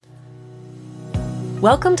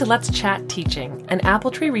Welcome to Let's Chat Teaching, an Apple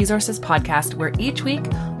Tree Resources podcast where each week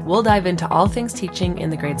we'll dive into all things teaching in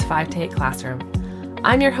the grades 5 to 8 classroom.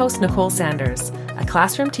 I'm your host, Nicole Sanders, a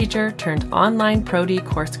classroom teacher turned online Pro-D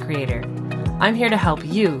course creator. I'm here to help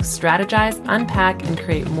you strategize, unpack, and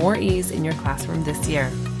create more ease in your classroom this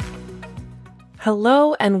year.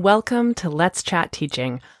 Hello and welcome to Let's Chat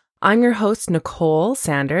Teaching. I'm your host, Nicole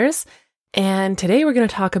Sanders, and today we're going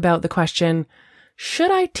to talk about the question,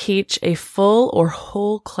 should I teach a full or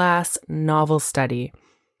whole class novel study?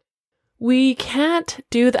 We can't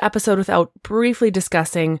do the episode without briefly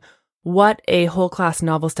discussing what a whole class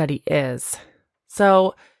novel study is.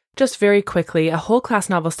 So just very quickly, a whole class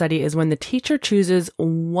novel study is when the teacher chooses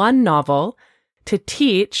one novel to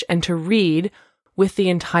teach and to read with the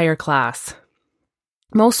entire class.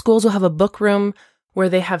 Most schools will have a book room where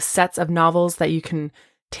they have sets of novels that you can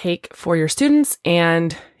take for your students,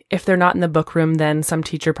 and if they're not in the book room, then some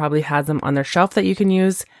teacher probably has them on their shelf that you can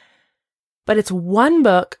use. But it's one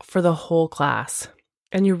book for the whole class,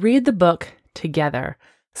 and you read the book together.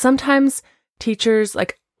 Sometimes teachers,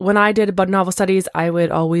 like when I did about novel studies, I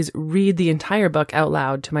would always read the entire book out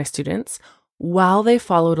loud to my students while they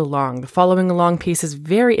followed along. The following along piece is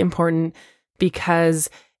very important because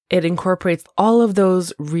it incorporates all of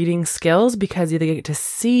those reading skills because they get to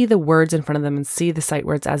see the words in front of them and see the sight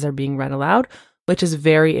words as they're being read aloud, which is a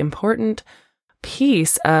very important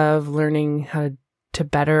piece of learning how to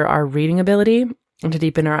better our reading ability and to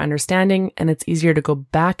deepen our understanding. And it's easier to go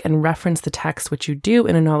back and reference the text, which you do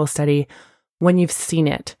in a novel study when you've seen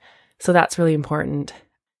it. So that's really important.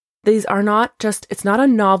 These are not just, it's not a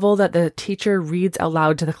novel that the teacher reads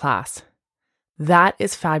aloud to the class. That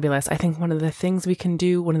is fabulous. I think one of the things we can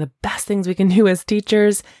do, one of the best things we can do as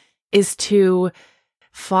teachers is to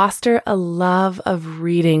foster a love of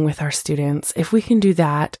reading with our students. If we can do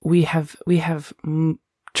that, we have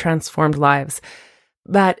transformed lives.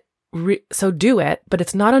 So do it, but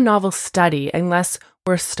it's not a novel study unless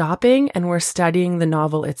we're stopping and we're studying the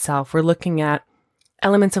novel itself. We're looking at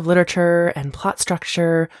elements of literature and plot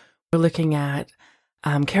structure. We're looking at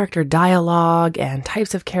character dialogue and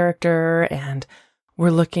types of character, and we're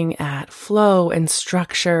looking at flow and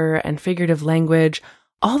structure and figurative language,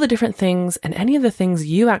 all the different things and any of the things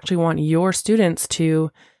you actually want your students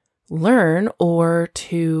to learn or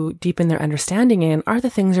to deepen their understanding in are the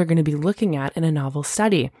things you're going to be looking at in a novel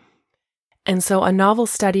study. And so a novel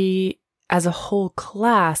study as a whole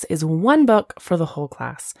class is one book for the whole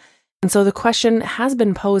class. And so the question has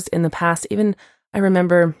been posed in the past. Even I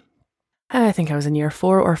remember, I think I was in year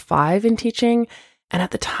 4 or 5 in teaching. And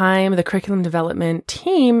at the time, the curriculum development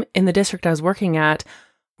team in the district I was working at,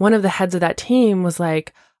 one of the heads of that team was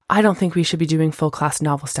like, I don't think we should be doing full class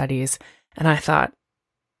novel studies. And I thought,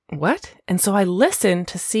 what? And so I listened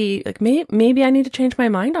to see, like, maybe I need to change my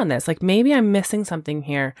mind on this. Like, maybe I'm missing something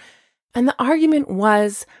here. And the argument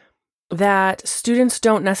was that students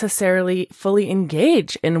don't necessarily fully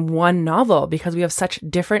engage in one novel because we have such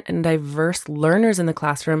different and diverse learners in the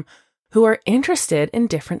classroom who are interested in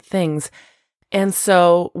different things. And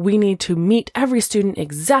so we need to meet every student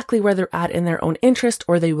exactly where they're at in their own interest,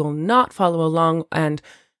 or they will not follow along and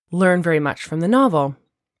learn very much from the novel.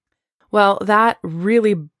 Well, that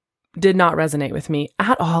really did not resonate with me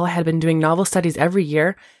at all. I had been doing novel studies every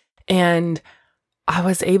year, and I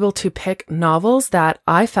was able to pick novels that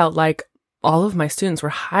I felt like all of my students were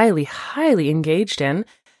highly, highly engaged in.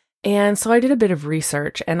 And so I did a bit of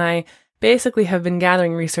research, and I basically have been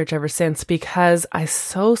gathering research ever since because I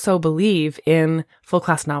so believe in full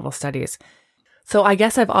class novel studies. So I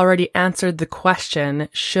guess I've already answered the question,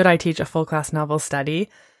 should I teach a full class novel study?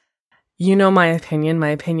 You know my opinion. My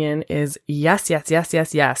opinion is yes.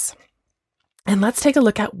 And let's take a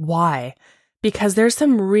look at why. Because there's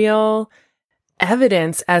some real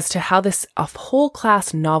evidence as to how a whole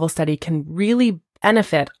class novel study can really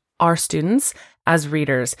benefit our students as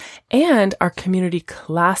readers and our community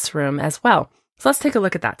classroom as well. So let's take a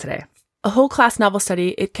look at that today. A whole class novel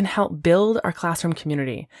study, it can help build our classroom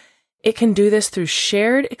community. It can do this through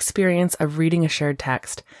shared experience of reading a shared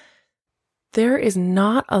text. There is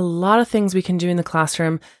not a lot of things we can do in the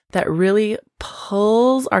classroom that really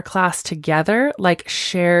pulls our class together like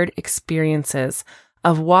shared experiences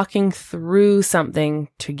of walking through something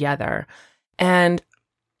together. And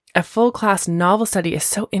a full class novel study is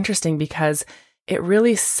so interesting because it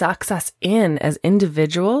really sucks us in as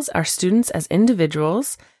individuals, our students as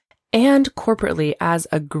individuals, and corporately as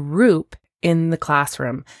a group in the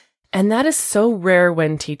classroom. And that is so rare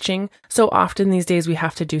when teaching. So often these days we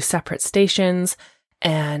have to do separate stations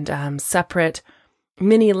and separate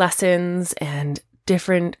mini lessons and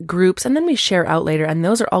different groups, and then we share out later. And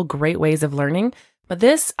those are all great ways of learning. But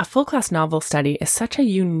a full class novel study is such a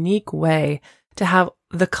unique way to have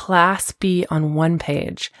the class be on one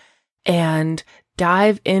page and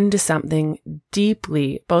dive into something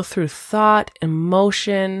deeply, both through thought,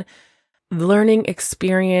 emotion, learning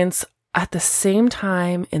experience at the same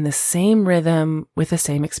time, in the same rhythm, with the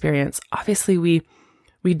same experience. Obviously, we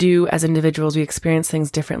do as individuals, we experience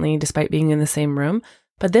things differently despite being in the same room.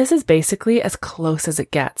 But this is basically as close as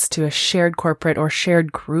it gets to a shared corporate or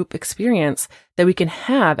shared group experience that we can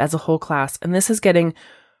have as a whole class. And this is getting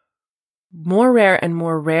more rare and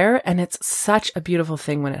more rare. And it's such a beautiful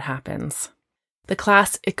thing when it happens. The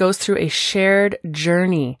class, it goes through a shared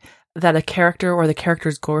journey that a character or the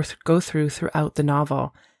characters go through throughout the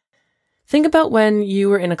novel. Think about when you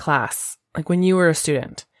were in a class, like when you were a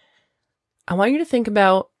student. I want you to think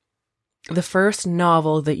about the first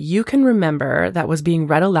novel that you can remember that was being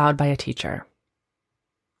read aloud by a teacher.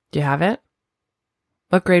 Do you have it?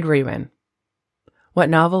 What grade were you in?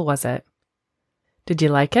 What novel was it? Did you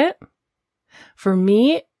like it? For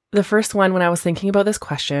me, the first one when I was thinking about this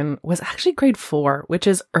question was actually grade 4, which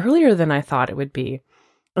is earlier than I thought it would be.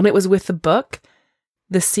 And it was with the book,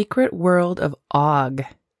 The Secret World of Og.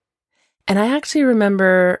 And I actually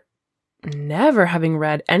remember never having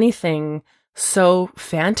read anything so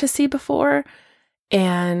fantasy before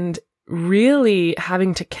and really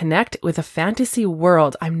having to connect with a fantasy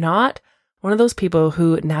world. I'm not one of those people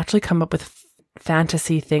who naturally come up with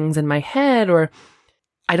fantasy things in my head, or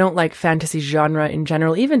I don't like fantasy genre in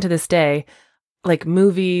general, even to this day, like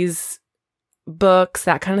movies, books,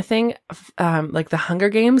 that kind of thing. Like The Hunger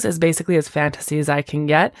Games is basically as fantasy as I can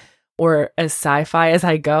get, or as sci-fi as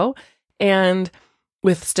I go, and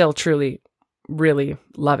with still truly really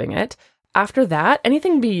loving it. After that,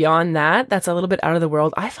 anything beyond that, that's a little bit out of the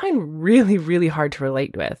world, I find really, really hard to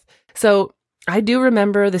relate with. So I do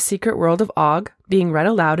remember The Secret World of Og being read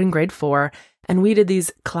aloud in grade 4, and we did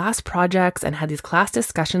these class projects and had these class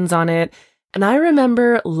discussions on it. And I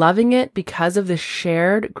remember loving it because of the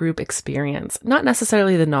shared group experience, not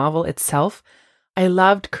necessarily the novel itself. I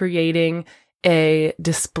loved creating a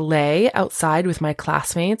display outside with my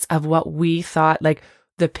classmates of what we thought, like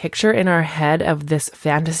the picture in our head of this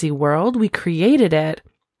fantasy world. We created it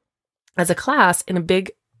as a class in a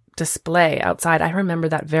big display outside. I remember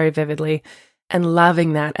that very vividly and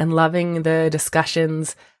loving that and loving the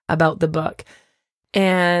discussions about the book.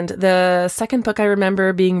 And the second book I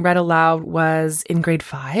remember being read aloud was in grade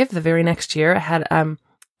 5. The very next year, I had a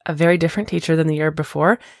very different teacher than the year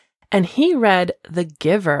before, and he read The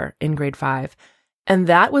Giver in grade 5. And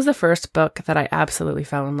that was the first book that I absolutely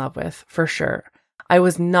fell in love with, for sure. I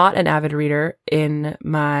was not an avid reader in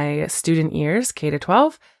my student years, K to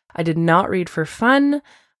 12. I did not read for fun,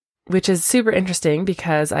 which is super interesting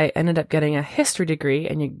because I ended up getting a history degree,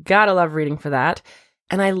 and you gotta love reading for that.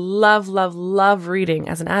 And I love, love, love reading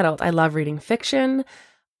as an adult. I love reading fiction,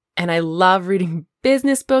 and I love reading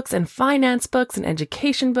business books and finance books and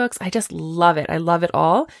education books. I just love it. I love it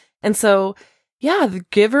all. And so, yeah, The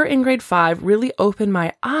Giver in grade 5 really opened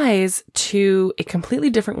my eyes to a completely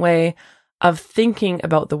different way of thinking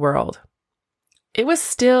about the world. It was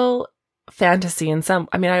still fantasy in some,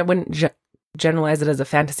 I wouldn't generalize it as a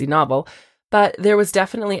fantasy novel, but there was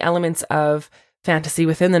definitely elements of fantasy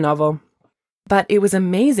within the novel. But it was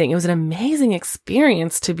amazing. It was an amazing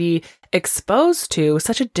experience to be exposed to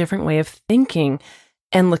such a different way of thinking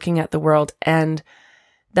and looking at the world. And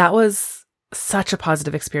that was such a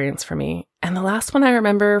positive experience for me. And the last one I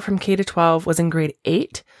remember from K to 12 was in grade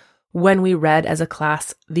 8 when we read as a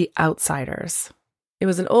class The Outsiders. It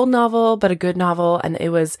was an old novel, but a good novel. And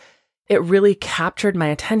it really captured my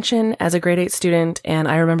attention as a grade 8 student. And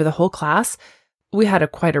I remember the whole class. We had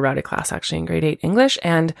quite a rowdy class actually in grade 8 English,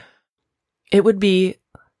 and it would be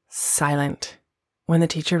silent when the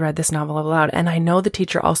teacher read this novel aloud. And I know the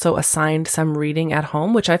teacher also assigned some reading at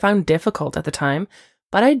home, which I found difficult at the time,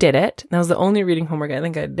 but I did it. That was the only reading homework I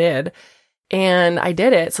think I did. And I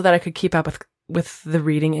did it so that I could keep up with the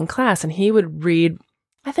reading in class. And he would read,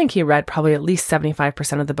 I think he read probably at least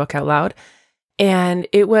 75% of the book out loud. And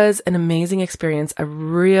it was an amazing experience, a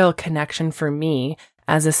real connection for me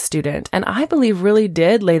as a student. And I believe really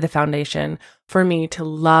did lay the foundation for me to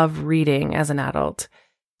love reading as an adult.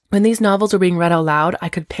 When these novels were being read out loud, I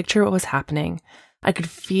could picture what was happening. I could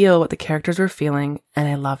feel what the characters were feeling, and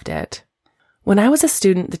I loved it. When I was a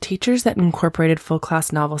student, the teachers that incorporated full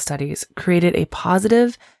class novel studies created a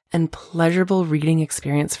positive and pleasurable reading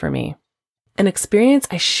experience for me. An experience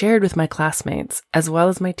I shared with my classmates, as well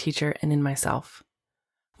as my teacher and in myself.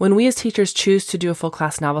 When we as teachers choose to do a full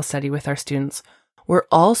class novel study with our students, we're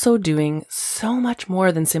also doing so much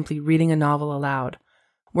more than simply reading a novel aloud.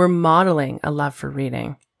 We're modeling a love for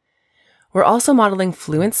reading. We're also modeling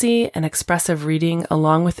fluency and expressive reading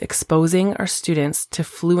along with exposing our students to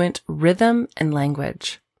fluent rhythm and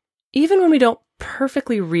language. Even when we don't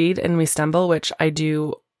perfectly read and we stumble, which I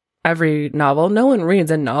do every novel, no one reads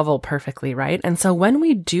a novel perfectly, right? And so when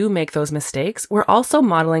we do make those mistakes, we're also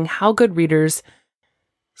modeling how good readers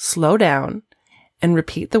slow down and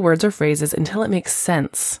repeat the words or phrases until it makes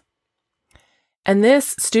sense. And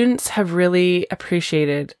this students have really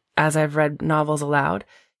appreciated as I've read novels aloud.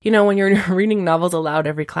 When you're reading novels aloud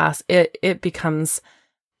every class, it becomes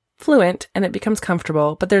fluent and it becomes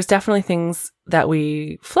comfortable, but there's definitely things that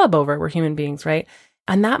we flub over. We're human beings, right?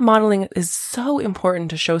 And that modeling is so important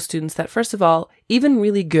to show students that, first of all, even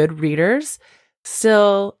really good readers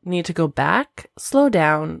still need to go back, slow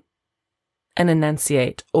down, and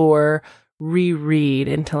enunciate, or reread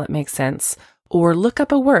until it makes sense, or look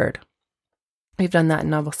up a word. We've done that in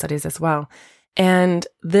novel studies as well. And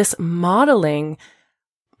this modeling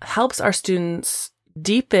helps our students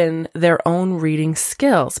deepen their own reading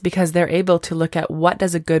skills because they're able to look at what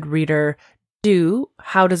does a good reader do,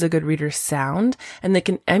 how does a good reader sound, and they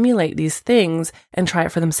can emulate these things and try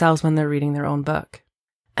it for themselves when they're reading their own book.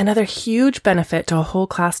 Another huge benefit to a whole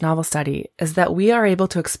class novel study is that we are able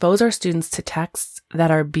to expose our students to texts that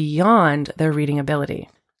are beyond their reading ability.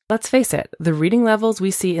 Let's face it, the reading levels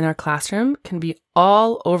we see in our classroom can be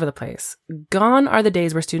all over the place. Gone are the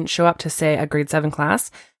days where students show up to, say, a grade 7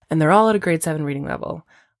 class, and they're all at a grade 7 reading level.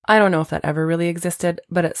 I don't know if that ever really existed,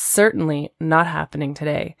 but it's certainly not happening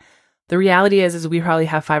today. The reality is we probably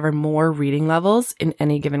have 5 or more reading levels in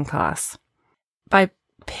any given class. By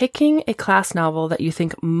picking a class novel that you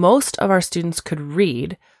think most of our students could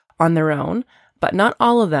read on their own, but not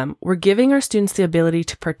all of them, we're giving our students the ability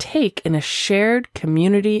to partake in a shared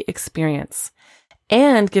community experience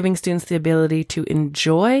and giving students the ability to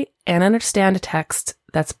enjoy and understand a text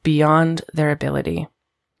that's beyond their ability.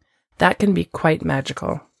 That can be quite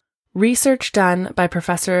magical. Research done by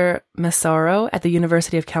Professor Massaro at the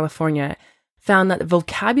University of California found that the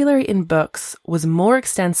vocabulary in books was more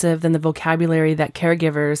extensive than the vocabulary that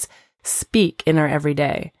caregivers speak in our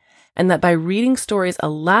everyday, and that by reading stories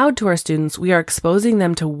aloud to our students, we are exposing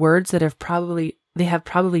them to words that they have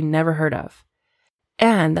probably never heard of.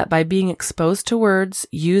 And that by being exposed to words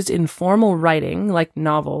used in formal writing, like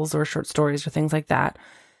novels or short stories or things like that,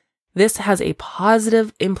 this has a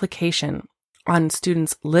positive implication on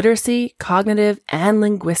students' literacy, cognitive, and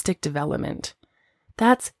linguistic development.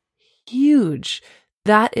 That's huge.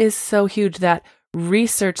 That is so huge. That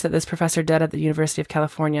research that this professor did at the University of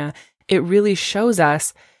California, it really shows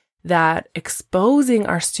us that exposing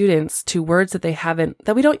our students to words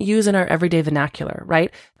that we don't use in our everyday vernacular,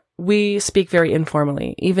 right? We speak very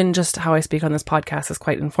informally. Even just how I speak on this podcast is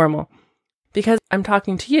quite informal because I'm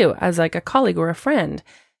talking to you as like a colleague or a friend.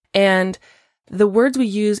 And the words we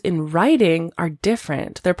use in writing are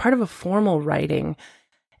different. They're part of a formal writing.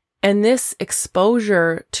 And this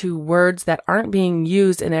exposure to words that aren't being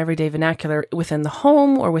used in everyday vernacular within the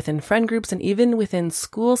home or within friend groups and even within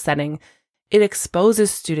school setting, it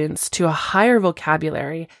exposes students to a higher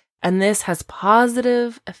vocabulary. And this has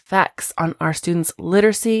positive effects on our students'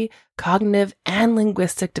 literacy, cognitive, and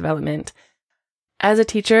linguistic development. As a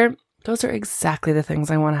teacher, those are exactly the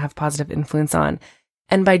things I want to have positive influence on.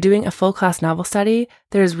 And by doing a full class novel study,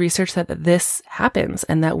 there's research that this happens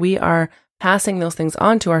and that we are passing those things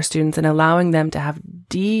on to our students and allowing them to have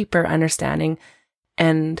deeper understanding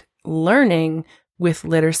and learning with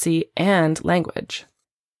literacy and language.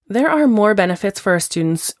 There are more benefits for our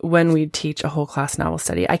students when we teach a whole class novel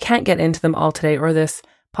study. I can't get into them all today or this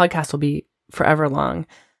podcast will be forever long,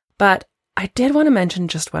 but I did want to mention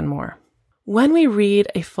just one more. When we read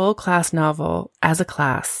a full class novel as a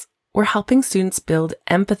class, we're helping students build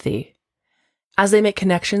empathy as they make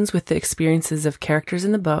connections with the experiences of characters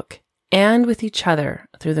in the book and with each other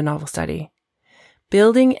through the novel study.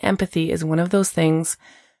 Building empathy is one of those things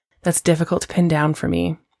that's difficult to pin down for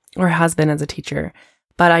me, or has been as a teacher.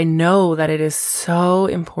 But I know that it is so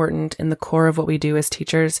important in the core of what we do as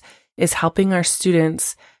teachers is helping our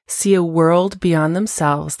students see a world beyond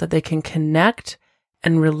themselves that they can connect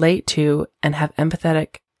and relate to and have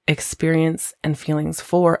empathetic experience and feelings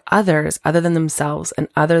for others other than themselves and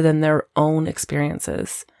other than their own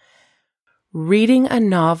experiences. Reading a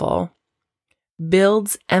novel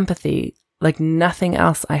builds empathy like nothing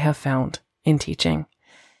else I have found in teaching.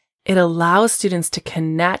 It allows students to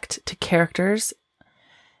connect to characters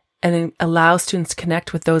and it allows students to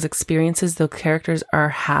connect with those experiences those characters are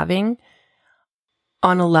having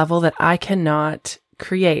on a level that I cannot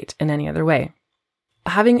create in any other way.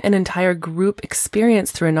 Having an entire group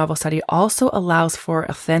experience through a novel study also allows for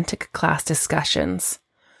authentic class discussions.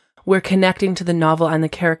 We're connecting to the novel and the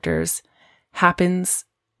characters, happens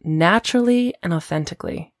naturally and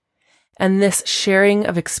authentically. And this sharing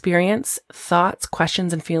of experience, thoughts,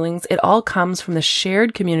 questions, and feelings, it all comes from the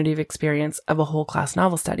shared community of experience of a whole class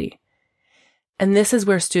novel study. And this is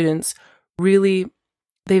where students really,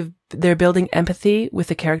 they're building empathy with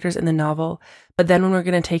the characters in the novel. But then when we're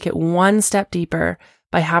going to take it one step deeper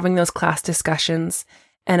by having those class discussions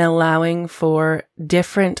and allowing for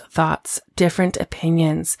different thoughts, different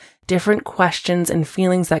opinions, different questions and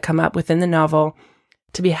feelings that come up within the novel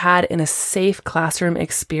to be had in a safe classroom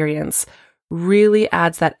experience, really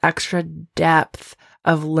adds that extra depth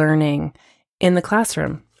of learning in the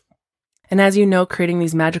classroom. And as you know, creating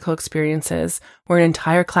these magical experiences where an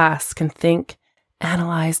entire class can think,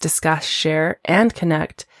 analyze, discuss, share, and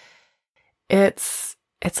connect, it's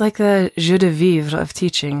like the jeu de vivre of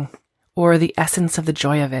teaching, or the essence of the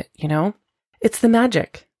joy of it, you know? It's the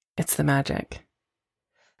magic. It's the magic.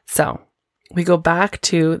 So we go back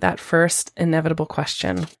to that first inevitable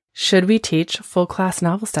question. Should we teach full class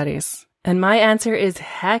novel studies? And my answer is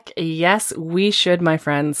heck yes, we should, my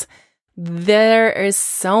friends. There is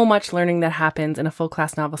so much learning that happens in a full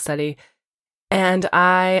class novel study. And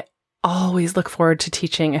I always look forward to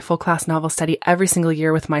teaching a full class novel study every single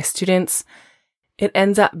year with my students. It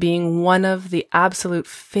ends up being one of the absolute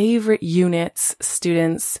favorite units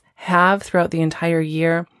students have throughout the entire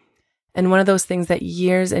year. And one of those things that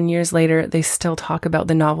years and years later, they still talk about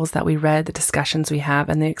the novels that we read, the discussions we have,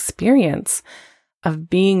 and the experience of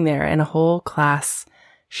being there in a whole class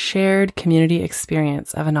shared community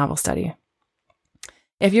experience of a novel study.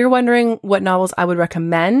 If you're wondering what novels I would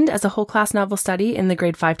recommend as a whole class novel study in the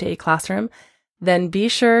grade 5 to 8 classroom, then be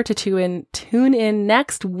sure to tune in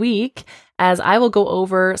next week as I will go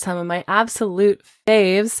over some of my absolute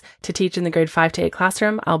faves to teach in the grade 5 to 8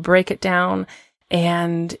 classroom. I'll break it down.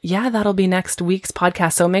 And yeah, that'll be next week's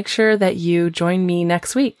podcast. So make sure that you join me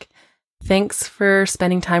next week. Thanks for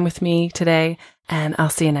spending time with me today, and I'll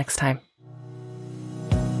see you next time.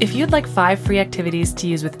 If you'd like 5 free activities to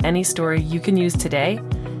use with any story you can use today,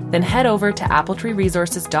 then head over to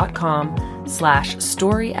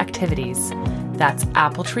appletreeresources.com/story-activities. That's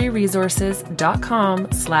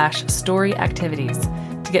appletreeresources.com/story-activities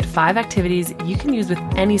to get 5 activities you can use with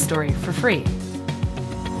any story for free.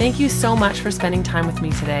 Thank you so much for spending time with me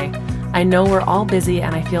today. I know we're all busy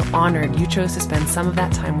and I feel honored you chose to spend some of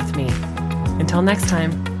that time with me. Until next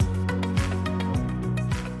time.